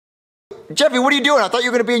Jeffy, what are you doing? I thought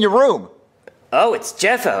you were going to be in your room. Oh, it's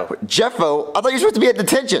Jeffo. Jeffo? I thought you were supposed to be at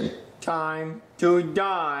detention. Time to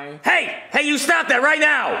die. Hey, you stop that right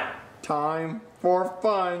now! Time for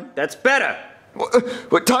fun. That's better.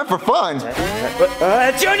 What time for fun?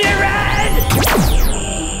 Junior, run!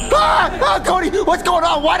 Cody, what's going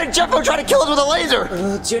on? Why did Jeffo try to kill us with a laser?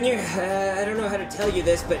 Junior, I don't know how to tell you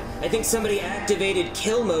this, but I think somebody activated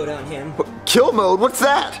kill mode on him. Kill mode? What's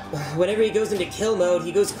that? Whenever he goes into kill mode,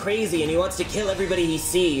 he goes crazy and he wants to kill everybody he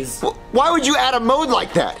sees. Why would you add a mode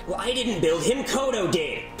like that? Well, I didn't build him, Codo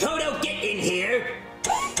did. Codo, get in here!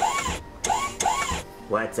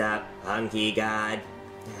 What's up, hunky god?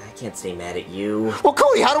 I can't stay mad at you. Well,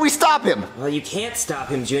 Cody, how do we stop him? Well, you can't stop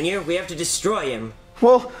him, Junior. We have to destroy him.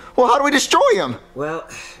 Well, how do we destroy him? Well,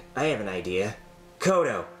 I have an idea.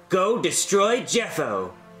 Codo, go destroy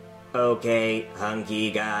Jeffo. Okay, hunky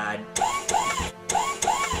god.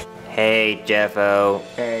 Hey, Jeffo.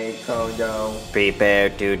 Hey, Codo. Prepare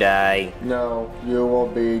to die. No, you will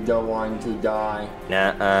be the one to die.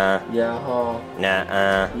 Nuh-uh. Yeah-huh.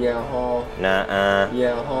 Nuh-uh. Yeah-huh. Nuh-uh.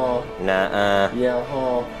 Yeah-huh. Nuh-uh.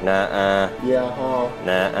 Yeah-huh. Nuh-uh. Yeah-huh.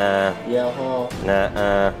 Nuh-uh. Yeah-huh.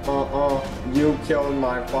 Nuh-uh. You killed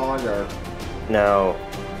my father. No,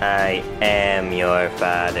 I am your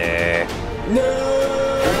father.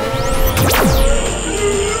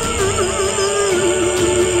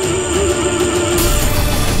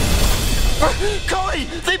 Cody,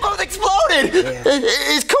 they both exploded! Yeah.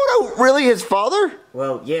 Is Codo really his father?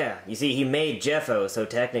 Well, yeah. You see, he made Jeffo, so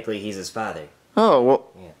technically he's his father. Oh, well,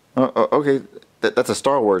 Yeah. Okay. That's a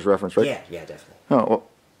Star Wars reference, right? Yeah, definitely. Oh,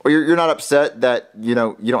 well, you're not upset that, you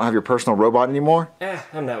don't have your personal robot anymore?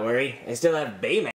 I'm not worried. I still have Baymax.